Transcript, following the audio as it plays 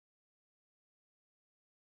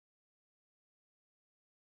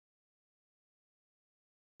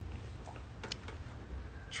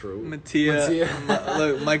True. Mattia.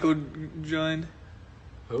 Look, Michael joined.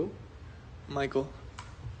 Who? Michael.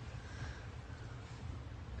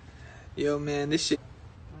 Yo, man, this shit.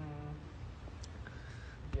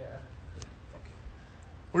 Yeah.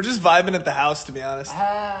 We're just vibing at the house, to be honest.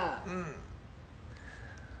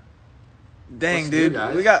 Dang, What's dude, new,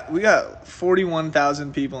 guys? we got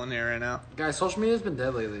 41,000 people in here right now. Guys, social media's been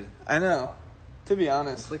dead lately. I know. To be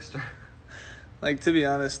honest, Slickster. like to be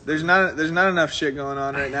honest, there's not enough shit going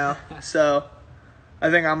on right now. So, I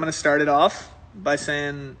think I'm gonna start it off by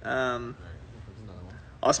saying, Austin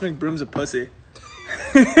McBroom's a pussy.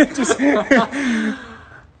 Just,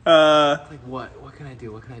 Like what? What can I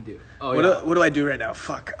do? What can I do? Oh yeah. what do I do right now?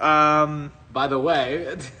 Fuck. By the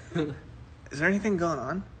way, Is there anything going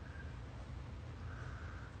on?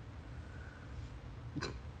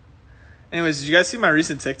 Anyways, did you guys see my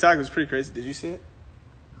recent TikTok? It was pretty crazy. Did you see it?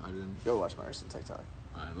 I didn't. Go watch my recent TikTok.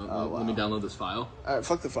 Alright, let me download this file. Alright,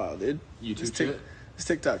 fuck the file, dude. YouTube shit. This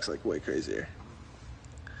TikTok's like way crazier.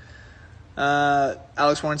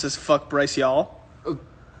 Alex Warren says fuck Bryce y'all. Oh.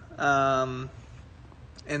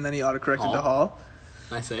 And then he autocorrected to Hall.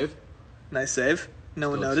 Nice save. Nice save.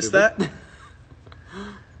 No one Still noticed stupid. that.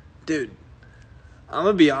 Dude, I'm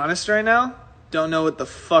gonna be honest right now. Don't know what the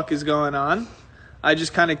fuck is going on. I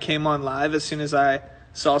just kind of came on live as soon as I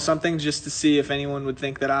saw something just to see if anyone would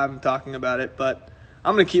think that I'm talking about it. But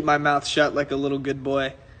I'm going to keep my mouth shut like a little good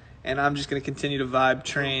boy. And I'm just going to continue to vibe,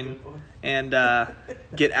 train, and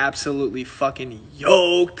get absolutely fucking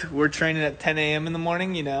yoked. We're training at 10 a.m. in the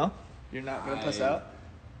morning, you know. You're not going to puss out.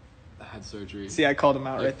 I had surgery. See, I called him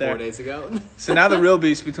out like right there. 4 days ago. So now the real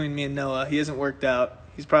beast between me and Noah, he hasn't worked out.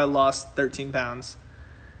 He's probably lost 13 pounds.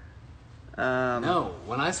 No,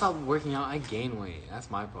 when I stopped working out, I gained weight. That's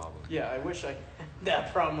my problem. Yeah, I wish I had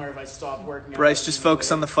that problem where if I stopped working out. Bryce, just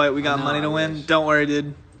focus on the fight. We got money to win. Don't worry,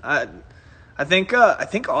 dude. I think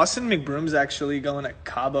Austin McBroom's actually going to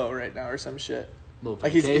Cabo right now or some shit.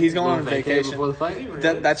 Like he's going on vacation before the fight.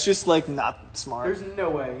 Really? That's just like not smart. There's no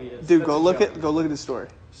way he is. Dude, That's go a look joke. at his story,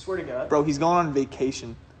 Swear to God. bro. He's going on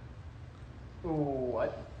vacation,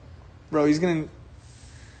 What? bro. He's gonna.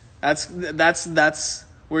 That's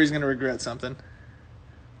where he's gonna regret something.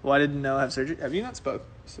 Why didn't Noah have surgery? Have you not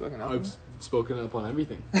spoken up? I've spoken up on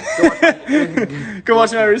everything. Go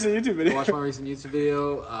watch my recent YouTube video. Watch my recent YouTube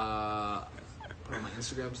video. Put on my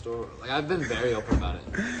Instagram store. Like I've been very open about it.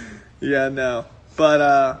 Yeah, no. But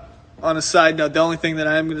on a side note, the only thing that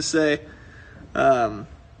I am gonna say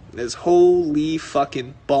is holy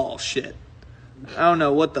fucking bullshit. I don't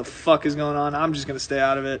know what the fuck is going on. I'm just gonna stay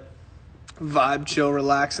out of it. Vibe, chill,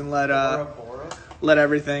 relax, and let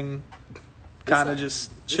everything kind of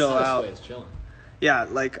just chill out. Is chilling. Yeah,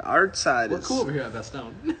 like our side We're is cool over here at Best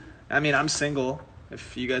Known. I mean, I'm single,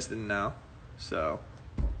 if you guys didn't know. So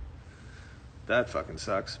that fucking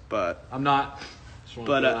sucks. But I'm not.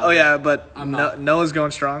 but I'm not. Noah's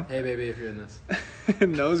going strong. Hey baby, if you're in this.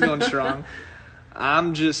 Noah's going strong.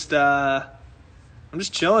 I'm just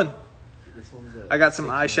chilling. I got some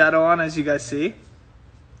eyeshadow on, as you guys see.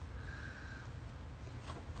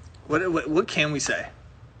 What can we say?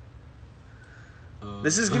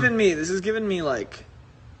 This is giving me like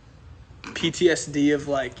PTSD of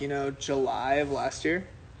like, you know, July of last year.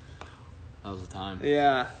 That was the time.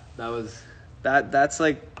 Yeah. That's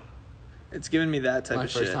like, it's giving me that type My of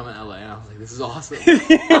shit. first time in LA, and I was like, this is awesome.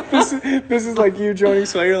 this is like you joining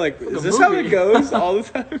Swagger, like, is this how it goes all the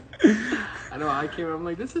time? I know, I came I'm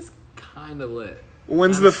like, this is kind of lit.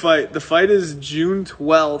 When's the fight? The fight is June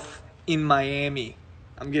 12th in Miami.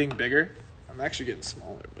 I'm getting bigger. I'm actually getting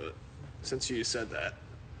smaller, but since you said that.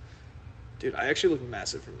 Dude, I actually look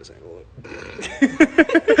massive from this angle.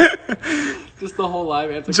 Just the whole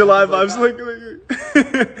live answer. July vibes.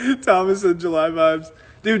 Look. Thomas said July vibes.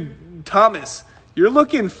 Dude, Thomas, you're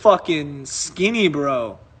looking fucking skinny,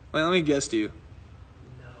 bro. Wait, let me guess you.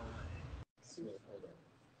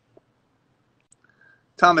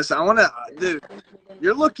 Thomas, I want to... Dude,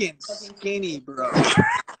 you're looking skinny, bro.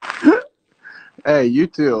 Hey, you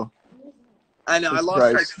too. I know. I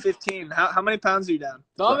lost like 15. How many pounds are you down?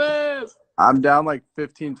 Thomas! I'm down like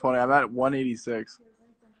 15, 20. I'm at 186.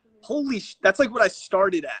 Holy that's like what I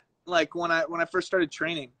started at. Like when I first started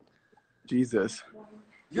training. Jesus.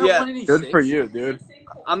 You're Yeah. 186? Good for you, dude.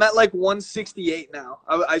 I'm at like 168 now.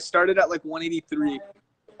 I started at like 183.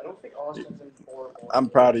 I don't think Austin's in horrible. I'm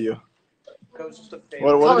proud of you. Coach just a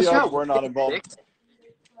What are Thomas, the you're odds we're not involved?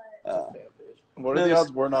 What are the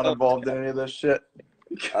odds we're not involved in any of this shit?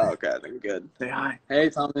 Oh, okay. Then good. Say hi. Hey,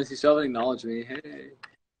 Thomas, you still haven't acknowledged me. Hey.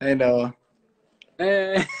 Hey, Noah.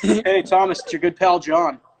 Hey. Hey, Thomas, it's your good pal,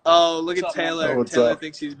 John. Oh, look at What's up, man? Taylor. Oh, what's Taylor up?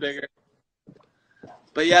 thinks he's bigger.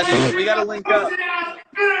 But yeah, dude, we gotta link up.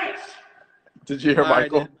 Did you hear All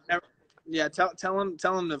right, Michael? dude. Yeah, tell him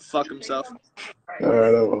to fuck himself. All right,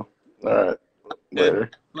 I will. All right. Dude,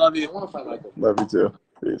 Later. love I you. want to fight Michael. Love you too.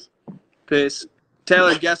 Peace. Peace.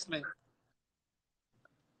 Taylor, guess me.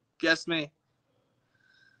 Guess me.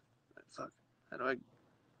 Fuck. How do I?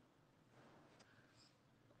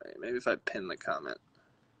 Wait, maybe if I pin the comment.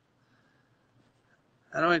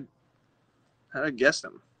 How do I guess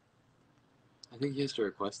them? I think he has to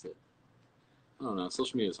request it. I don't know.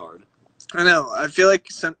 Social media is hard. I know. I feel like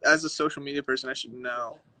as a social media person, I should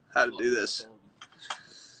know how to do this.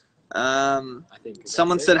 I think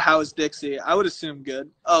Someone said, "How's Dixie?" I would assume good.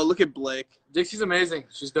 Oh, look at Blake. Dixie's amazing.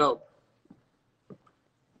 She's dope.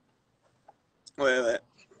 Wait.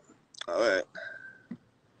 Oh, wait.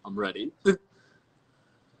 I'm ready.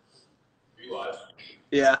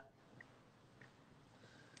 Yeah.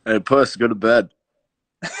 Hey, puss, go to bed.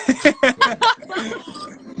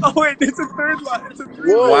 Oh wait, it's a third line. It's a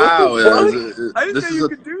three. Whoa. Wow, What? I didn't this know is you a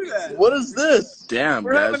could do that. What is this? damn,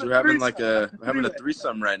 We're guys. having a We're having threesome. having a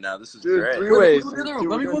threesome right now. This is Dude, great. three ways. Let me go to the Dude, room.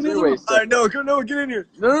 Let me we're go to doing the three room. ways. All right, Noah, get in here.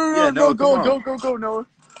 No, Yeah, no, come on. go, Noah.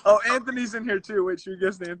 Oh, Anthony's in here too. Wait, should we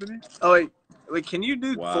guess Anthony? Oh wait, can you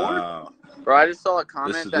do four? Wow, Bro, I just saw a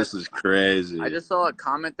comment this is crazy. I just saw a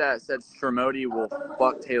comment that said Stramoti will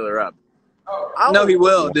fuck Taylor up. No, he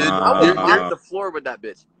will, dude. I will You're- mop the floor with that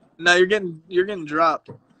bitch. No, you're getting dropped.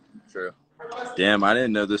 True. Damn, I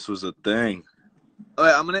didn't know this was a thing. Oh,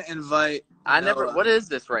 wait, I'm gonna invite. Noah. What is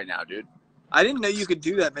this right now, dude? I didn't know you could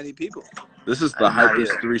do that many people. This is I the did not hypest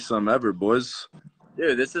either. threesome ever, boys.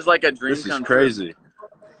 Dude, this is like a dream This is come crazy.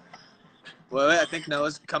 Wait, I think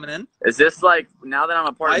Noah's coming in. true. Is this like now that I'm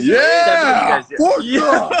a part of Yeah! you guys,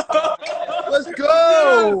 Yeah! Let's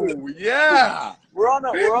go! Yeah! we're on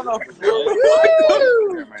the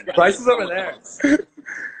floor. Bryce is over there.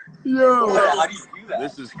 Yo. How do you do that?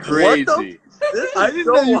 This is crazy. I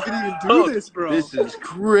didn't know you could even do this, bro. This is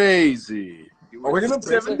crazy. Are we gonna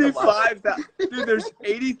brace like a live- 75,000. Dude, there's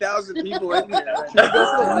 80,000 people in here.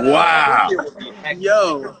 Wow.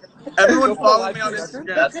 Yo, everyone follow me on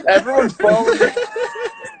Instagram. Everyone's following me.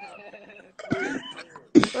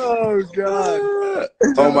 Oh god.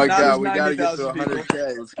 Oh my Not god, as we gotta get to 90,000 people.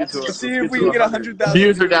 100K. Let's get to Let's let's see get if we to can get 100. 100,000.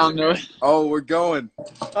 Views are down there. Oh, we're going.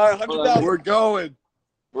 All right, 100,000. We're going.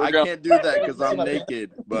 We're I going. can't do that because I'm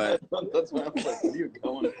naked, but That's why I'm like, where are you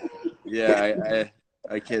going? yeah,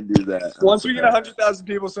 I can't do that. Once we get 100,000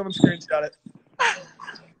 people, someone screenshot it.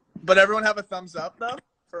 But everyone have a thumbs up though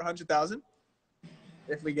for 100,000.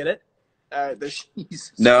 If we get it. All right, there's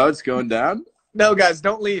No, it's going down. no guys,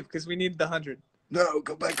 don't leave because we need the 100. No,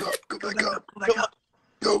 go back up. Go back up. Oh my God.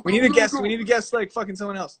 Go, We need to guess. We need to guess like fucking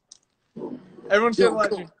someone else. Everyone show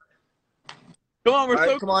watch you. Come on, All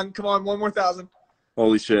right, come on, one more 1,000.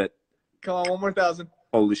 Holy shit. Come on, one more 1,000.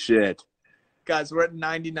 Holy shit. Guys, we're at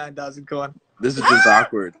 99,000. Come on. This is just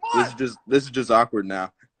awkward. This is just awkward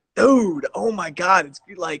now. Dude, oh my God, it's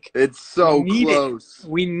like It's so We need it. close.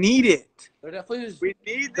 we need it. They're definitely just. We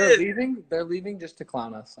need They're this. leaving. They're leaving just to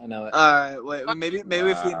clown us. I know it. All right, wait, maybe if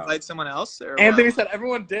we Wow. invite someone else. Or Anthony what? said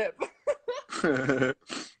everyone dip.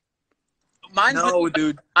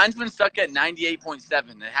 Dude, Mine's been stuck at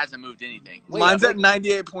 98.7. It hasn't moved anything. Wait, mine's I at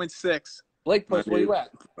 98.6. Blake, Puss, where you at?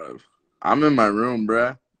 I'm in my room,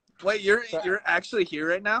 bruh. Wait, you're actually here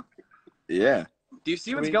right now? Yeah, Do you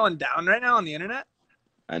see what's going down right now on the internet?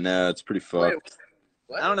 I know. It's pretty fucked.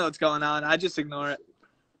 I don't know what's going on. I just ignore it.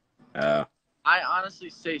 I honestly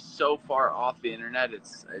say so far off the internet,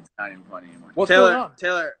 it's not even funny anymore. What's going Taylor, on?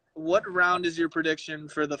 Taylor, what round is your prediction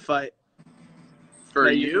for the fight? For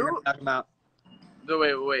that you? were talking about?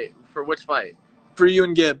 Wait. For which fight? For you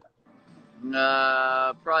and Gib.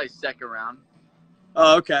 Probably second round.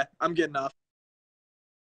 Oh, okay. I'm getting off.